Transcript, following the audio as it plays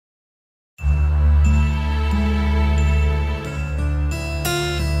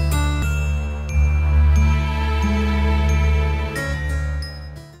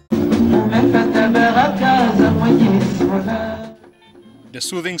The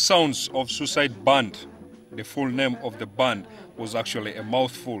Soothing Sounds of Suicide Band. The full name of the band was actually a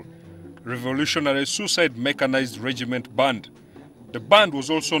mouthful. Revolutionary Suicide Mechanized Regiment Band. The band was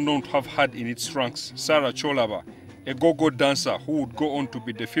also known to have had in its ranks Sarah Cholaba, a go-go dancer who would go on to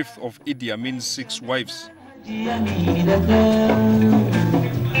be the fifth of Idi Amin's 6 wives.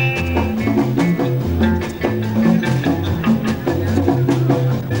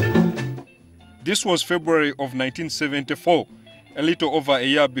 This was February of 1974, a little over a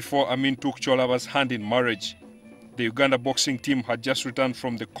year before Amin took Cholaba's hand in marriage. The Uganda boxing team had just returned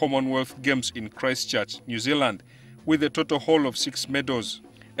from the Commonwealth Games in Christchurch, New Zealand, with a total haul of 6 medals.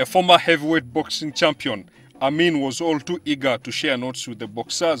 A former heavyweight boxing champion, Amin was all too eager to share notes with the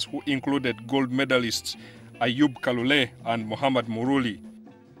boxers, who included gold medalists Ayub Kalule and Muhammad Muruli.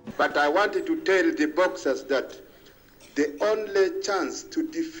 But I wanted to tell the boxers that the only chance to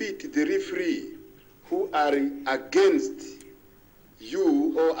defeat the referee who are against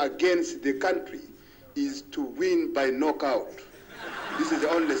you or against the country is to win by knockout. This is the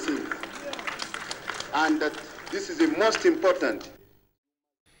only thing. And that this is the most important.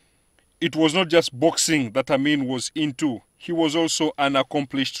 It was not just boxing that Amin was into. He was also an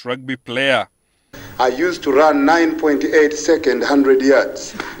accomplished rugby player. I used to run 9.8 seconds, 100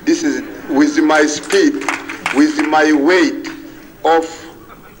 yards. This is with my speed, with my weight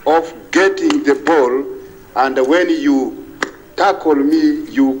of getting the ball, and when you tackle me,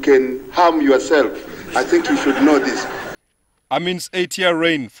 you can harm yourself. I think you should know this. Amin's 8-year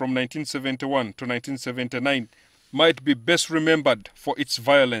reign from 1971 to 1979 might be best remembered for its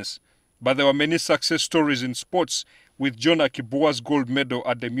violence, but there were many success stories in sports, with John Akibua's gold medal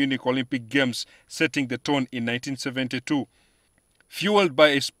at the Munich Olympic Games setting the tone in 1972. Fueled by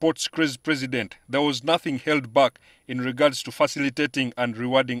a sports-crazed president, there was nothing held back in regards to facilitating and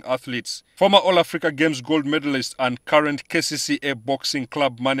rewarding athletes. Former All-Africa Games gold medalist and current KCCA boxing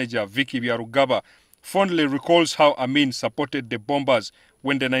club manager Vicky Byarugaba fondly recalls how Amin supported the Bombers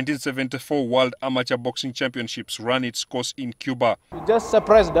when the 1974 World Amateur Boxing Championships ran its course in Cuba. He just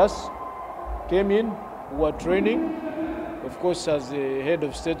surprised us, came in, we were training. Of course, as the head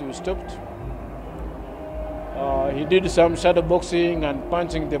of state, we stopped. He did some shadow boxing and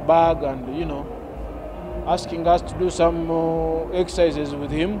punching the bag and, you know, asking us to do some exercises with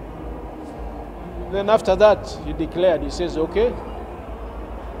him. Then after that, he declared, he says, okay,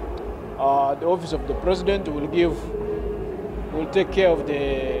 the office of the president will take care of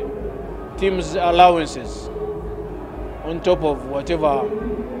the team's allowances on top of whatever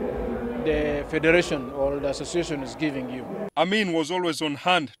the federation or the association is giving you. Amin was always on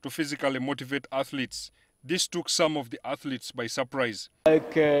hand to physically motivate athletes. This took some of the athletes by surprise.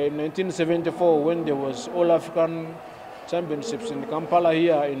 Like in 1974, when there was All-African Championships in Kampala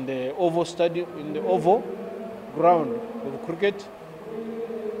here in the Oval Stadium, in the Oval ground of cricket,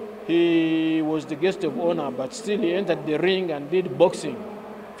 he was the guest of honor, but still he entered the ring and did boxing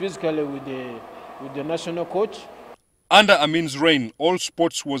physically with the national coach. Under Amin's reign, all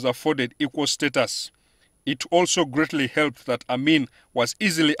sports was afforded equal status. It also greatly helped that Amin was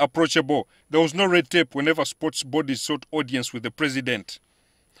easily approachable. There was no red tape whenever sports bodies sought audience with the president.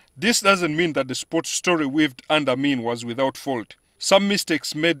 This doesn't mean that the sports story weaved under Amin was without fault. Some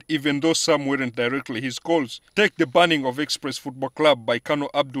mistakes made, even though some weren't directly his calls. Take the banning of Express Football Club by Colonel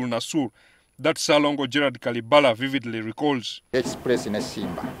Abdul Nasur that Salongo Gerard Kalibala vividly recalls. Express ne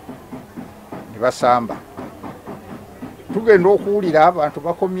Simba nibasamba tugenda okuwulira abantu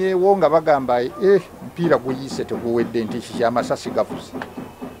bakomyewo nga bagamba mpira guyise teguwedde nti kyamasasi gavuze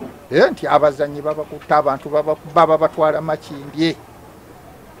nti abazanyi babakutta abantu baba batwala makimbye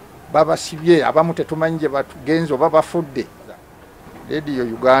babasibye abamu tetumanyi gye batugenzo babafudde. Radio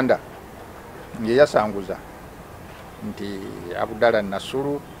Uganda nge yasanguza nti Abdallah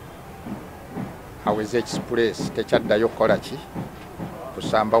Nasuru aweze Express tekyaddayo kukola ki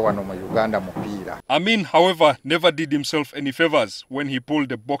kusamba wano mu Uganda mupira. Amin, however, never did himself any favors when he pulled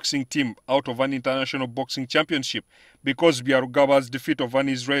the boxing team out of an international boxing championship because Byarugaba's defeat of an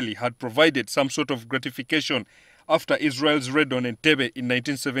Israeli had provided some sort of gratification after Israel's raid on Entebbe in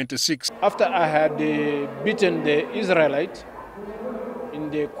 1976. After I had beaten the Israelite in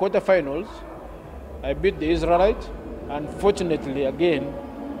the quarterfinals, I beat the Israelite, and fortunately again,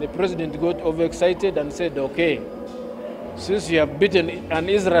 the president got overexcited and said, okay, since you have beaten an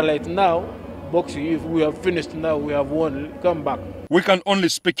Israelite now, boxing, if we have finished now, we have won, come back. We can only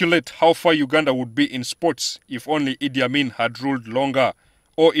speculate how far Uganda would be in sports if only Idi Amin had ruled longer,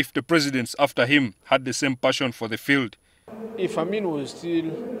 or if the presidents after him had the same passion for the field. If Amin was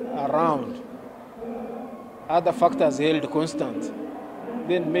still around, other factors held constant,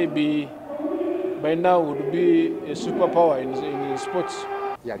 then maybe by now would be a superpower in sports.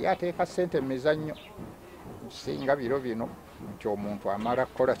 Yali ateeka ssente mu mizannyo singa biro bino nti omuntu amala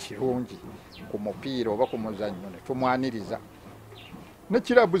kukola kirungi ku mupiira oba ku muzannyo ne tumwaniriza ne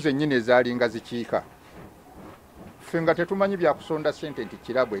kirabu zennyini ezaalinga zikiika ffe nga tetumanyi byakusonda ssente nti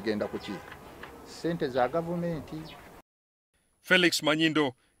kirabu egenda kukiika ssente za gavumenti. Felix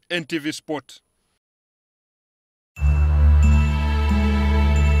Manyindo, NTV Sport.